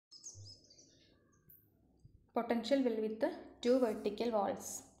potential will with 2 vertical walls.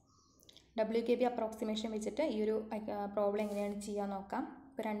 WKB approximation വെച്ചിട്ട് ഈ ഒരു പ്രോബ്ലം എങ്ങനെയാണ് ചെയ്യാൻ നോക്കാം.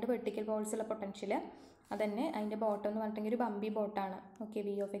 ഇപ്പോൾ 2 വെർട്ടിക്കൽ വാൾസ് ഉള്ള പൊട്ടൻഷ്യൽ അതന്നെ അതിൻ്റെ ബോട്ടം എന്ന് പറഞ്ഞിട്ടുണ്ടെങ്കിൽ ഒരു ബമ്പി ബോട്ടാണ്. ഓക്കെ,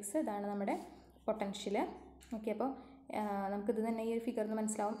 വി ഓഫ് എക്സ് ഇതാണ് നമ്മുടെ പൊട്ടൻഷ്യൽ. ഓക്കെ, അപ്പോൾ നമുക്കിത് തന്നെ ഈ ഒരു ഫിഗറിന്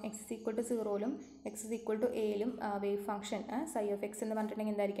മനസ്സിലാവും. X is equal to 0ലും X is equal to എയിലും wave function psi of X എന്ന്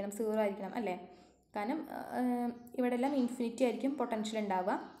പറഞ്ഞിട്ടുണ്ടെങ്കിൽ എന്തായിരിക്കണം, 0 ആയിരിക്കണം അല്ലേ. കാരണം ഇവിടെ എല്ലാം ഇൻഫിനിറ്റി ആയിരിക്കും പൊട്ടൻഷ്യൽ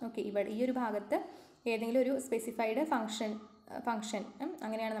ഉണ്ടാവുക. ഓക്കെ, ഇവിടെ ഈ ഒരു ഭാഗത്ത് ഏതെങ്കിലും ഒരു സ്പെസിഫൈഡ് ഫംഗ്ഷൻ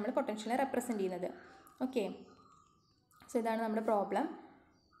അങ്ങനെയാണ് നമ്മൾ പൊട്ടൻഷ്യലിനെ റെപ്രസെൻറ്റ് ചെയ്യുന്നത്. ഓക്കെ, സോ ഇതാണ് നമ്മുടെ problem.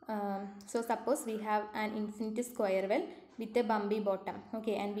 So suppose we have an infinity square well with a bumpy bottom,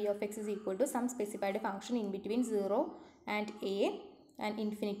 okay, and v of x is equal to some specified function in between 0 and a and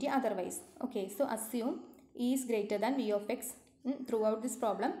infinity otherwise. Okay, so assume e is greater than v of x. Throughout this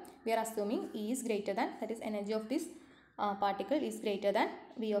problem we are assuming e is greater than, that is energy of this particle is greater than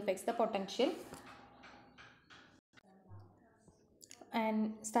v of x, the potential, and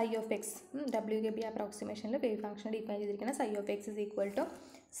psi of x, WKB approximation wave function define ചെയ്തിരിക്കുന്ന psi of x is equal to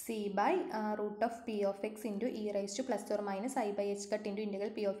c by root of p of x into e raised to plus or minus I by h cut into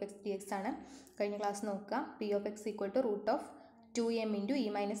integral p of x dx ആണ്. കഴിഞ്ഞ class നോക്കുക. p of x equal to root of 2m into e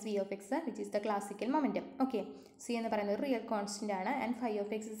minus v of x, which is the classical momentum. Okay, c എന്ന് പറയുന്നത് ഒരു real constant ആണ്. And phi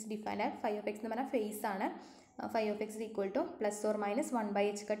of x is defined as, phi of x എന്ന് പറഞ്ഞാൽ face ആണ്. phi of x is equal to plus or minus 1 by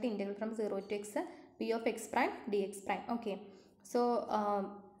h cut integral from 0 to x p of x prime dx prime. Okay, so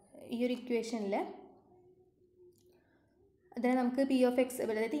ഈ ഒരു ഇക്വേഷനിൽ അതിനെ നമുക്ക് P of X,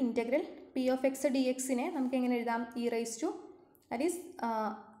 അതായത് integral P of X D എക്സിനെ നമുക്ക് എങ്ങനെ എഴുതാം, E raise to, that is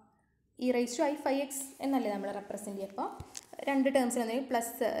E raise to I phi X എന്നല്ലേ നമ്മൾ റെപ്രസെൻറ്റ് ചെയ്യുക. അപ്പോൾ രണ്ട് ടേംസിൽ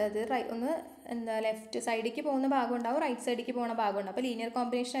പ്ലസ്, അത് ഒന്ന് എന്താ ലെഫ്റ്റ് സൈഡിലേക്ക് പോകുന്ന ഭാഗം ഉണ്ടാവും, റൈറ്റ് സൈഡിലേക്ക് പോകുന്ന ഭാഗം ഉണ്ടാവും. അപ്പോൾ ലീനിയർ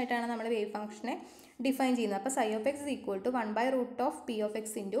കോമ്പിനേഷൻ ആയിട്ടാണ് നമ്മൾ വേവ് ഫംഗ്ഷനെ ഡിഫൈൻ ചെയ്യുന്നത്. അപ്പോൾ psi of X equal to 1 by root of P of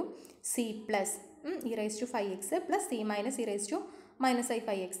X into C plus E raise to phi X plus C minus E raise to minus I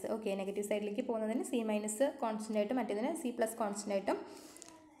phi X. Okay, negative സൈഡിലേക്ക് പോകുന്നതിന് C minus constant ആയിട്ടും മറ്റേതിന് C plus constant ആയിട്ടും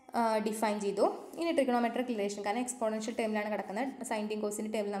define ചെയ്തു. ഇനി trigonometric relation, കാരണം exponential ടേമിലാണ് കിടക്കുന്നത്, sign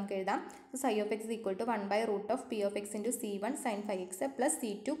കോസിൻ്റെ ടേമിൽ നമുക്ക് എഴുതാം. Psi of X equal to 1 by root of P of X into C 1 sine phi X plus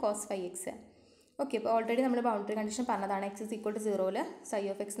C 2 cos phi X. Okay, അപ്പോൾ ഓൾറെഡി നമ്മൾ ബൗണ്ടറി കണ്ടീഷൻ പറഞ്ഞതാണ്. X is equal to 0ൽ psi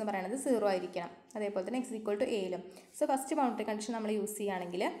of X എന്ന് പറയുന്നത് 0 ആയിരിക്കണം. അതേപോലെ തന്നെ X equal to എയിലും. So first boundary condition നമ്മൾ use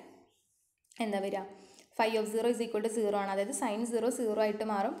ചെയ്യുകയാണെങ്കിൽ എന്താ വരിക, phi of 0 is equal to 0 ആണ്. അതായത് സൈൻ 0 0 ആയിട്ട്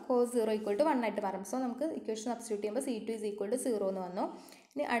മാറും, കോസ് 0 ഈക്വൽ ടു 1 ആയിട്ട് മാറും. സോ നമുക്ക് ഇക്വേഷൻ സബ്സ്റ്റിറ്റ്യൂട്ട് ചെയ്യുമ്പോൾ c2 ഇസ് ഈക്വൽ ടു 0 എന്ന് വന്നു.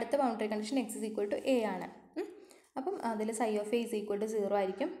 ഇനി അടുത്ത boundary condition X is equal to A ആണ്. അപ്പം അതിൽ psi of A is equal to 0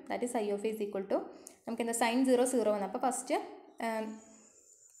 ആയിരിക്കും. That is psi of A is equal to നമുക്ക് എന്താ സൈൻ 0 0 വന്നു. അപ്പോൾ ഫസ്റ്റ്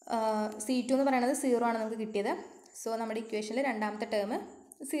c2 എന്ന് പറയുന്നത് 0 ആണ് നമുക്ക് കിട്ടിയത്. സോ നമ്മുടെ ഇക്വേഷനിൽ രണ്ടാമത്തെ ടേം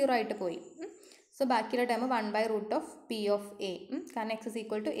 0 ആയിട്ട് പോയി. സോ ബാക്കിയുള്ള term 1 by root of P of A, കാരണം X is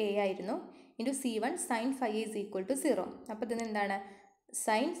equal to A ആയിരുന്നു, into C 1 sine phi is equal to 0. അപ്പോൾ ഇതിന് എന്താണ്,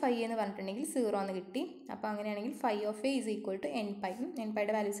 സൈൻ ഫൈ എന്ന് പറഞ്ഞിട്ടുണ്ടെങ്കിൽ 0 എന്ന് കിട്ടി. അപ്പോൾ അങ്ങനെയാണെങ്കിൽ phi of A is equal to N pi, N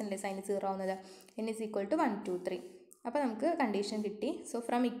പൈയുടെ values അല്ലേ സൈൻ 0 ആവുന്നത്, എൻ ഇസ് ഈക്വൽ ടു 1 2 3. അപ്പോൾ നമുക്ക് കണ്ടീഷൻ കിട്ടി. സോ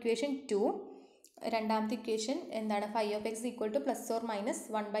ഫ്രം ഇക്വേഷൻ 2 രണ്ടാമത്തെ ഇക്വേഷൻ എന്താണ്, phi of X equal two plus or minus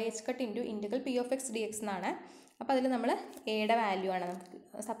 1 by H cut into integral P of X D X എന്നാണ്. അപ്പോൾ അതിൽ നമ്മൾ എയുടെ വാല്യൂ ആണ് നമുക്ക്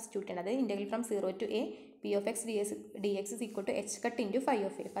സബ്സ്റ്റിറ്റ്യൂട്ട് ചെയ്യേണ്ടത്. Integral from 0 to A P of X D X is equal to H cut into phi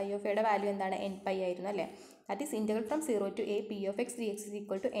of A. Phi of എയുടെ value എന്താണ്, എൻ പൈ ആയിരുന്നു അല്ലേ. That is integral from 0 to A P of X D X is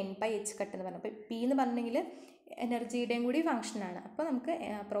equal to N pi H cut എന്ന് പറഞ്ഞു. അപ്പോൾ P എന്ന് പറഞ്ഞെങ്കിൽ എനർജിയുടെയും കൂടി ഫംഗ്ഷനാണ്. അപ്പോൾ നമുക്ക്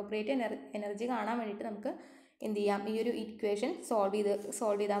അപ്രോപ്രിയേറ്റ് എനർജി കാണാൻ വേണ്ടിയിട്ട് നമുക്ക് എന്ത് ചെയ്യാം, ഈ ഒരു ഇക്വേഷൻ സോൾവ്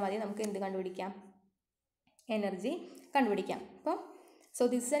ചെയ്താൽ മതി. നമുക്ക് എന്ത് കണ്ടുപിടിക്കാം, എനർജി കണ്ടുപിടിക്കാം. അപ്പോൾ so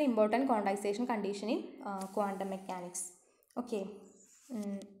this is an important quantization condition in quantum mechanics. Okay,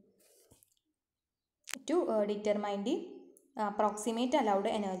 to determine the approximate allowed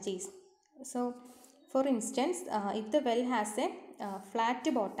energies. So for instance, if the well has a flat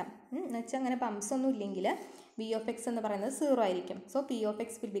bottom, എന്ന് വെച്ചാൽ അങ്ങനെ പമ്പ്സ് ഒന്നും ഇല്ലെങ്കിൽ v of x എന്ന് പറയുന്നത് 0 ആയിരിക്കും. So p of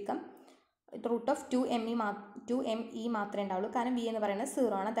x will become root of 2me മാത്രമേ ഉണ്ടാവുള്ളൂ, കാരണം v എന്ന് പറയുന്നത്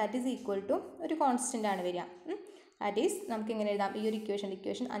 0 ആണ്. ദാറ്റ് ഈസ് ഈക്വൽ ടു ഒരു കോൺസ്റ്റൻ്റ് ആണ് വരിക. ദാറ്റ് ഈസ് നമുക്ക് എങ്ങനെ എഴുതാം, ഈ ഒരു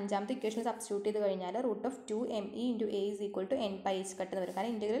ഇക്വേഷൻ അഞ്ചാമത്തെ ഇക്വേഷൻ സബ്സ്റ്റിറ്റ്യൂട്ട് ചെയ്ത് കഴിഞ്ഞാൽ root of 2me into A is equal to N pi H cut എന്ന് വരും.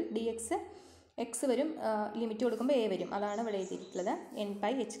 കാരണം ഇൻറ്റഗ്രൽ ഡി എക്സ് വരും, ലിമിറ്റ് കൊടുക്കുമ്പോൾ എ വരും, അതാണ് ഇവിടെ എഴുതിയിട്ടുള്ളത്, എൻ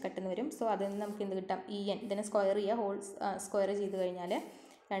പൈ എച്ച് കട്ട് എന്ന് വരും. സോ അതിൽ നിന്ന് നമുക്ക് എന്ത് കിട്ടാം, ഇ എൻ, ഇതിനെ സ്ക്വയർ ചെയ്യുക, ഹോൾ സ്ക്വയർ ചെയ്ത് കഴിഞ്ഞാൽ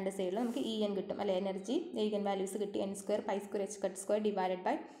രണ്ട് സൈഡിലും നമുക്ക് ഇ എൻ കിട്ടും അല്ലെ. എനർജി ഈഗൻ വാല്യൂസ് കിട്ടി, N square pi square H cut square divided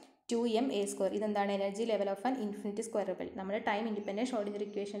by 2m a square. ഇതെന്താണ്, energy level of an infinity square well. നമ്മുടെ ടൈം ഇൻഡിപെൻഡൻറ്റ് ഷ്രോഡിംഗർ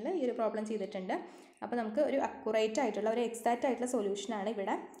ഇക്വേഷനിൽ ഈ ഒരു പ്രോബ്ലം ചെയ്തിട്ടുണ്ട്. അപ്പോൾ നമുക്ക് ഒരു അക്യുറേറ്റ് ആയിട്ടുള്ള ഒരു എക്സാക്റ്റ് ആയിട്ടുള്ള സൊല്യൂഷനാണ്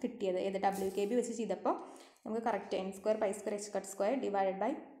ഇവിടെ കിട്ടിയത്. ഏത് WKB വെച്ച് ചെയ്തപ്പോൾ നമുക്ക് correct N square pi square H cut square divided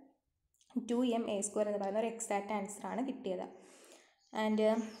by 2m a square എന്ന് പറയുന്ന ഒരു എക്സാക്റ്റ് ആൻസറാണ് കിട്ടിയത്. ആൻഡ്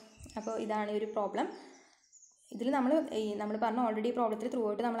അപ്പോൾ ഇതാണ് ഈ ഒരു പ്രോബ്ലം. ഇതിൽ നമ്മൾ പറഞ്ഞ ഓൾറെഡി പ്രോബ്ലത്തിൽ ത്രൂ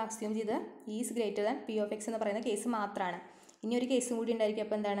ഔട്ട് നമ്മൾ അസ്യൂം ചെയ്ത് is greater than P of X എന്ന് പറയുന്ന കേസ് മാത്രമാണ്. ഇനി ഒരു കേസും കൂടി ഉണ്ടായിരിക്കും.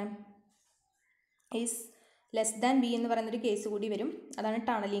 അപ്പോൾ എന്താണ്, ഈസ് ലെസ് ദാൻ ബി എന്ന് പറയുന്നൊരു കേസ് കൂടി വരും. അതാണ്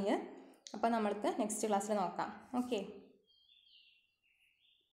ടണലിങ്. അപ്പോൾ നമ്മൾക്ക് നെക്സ്റ്റ് ക്ലാസ്സിൽ നോക്കാം. ഓക്കെ.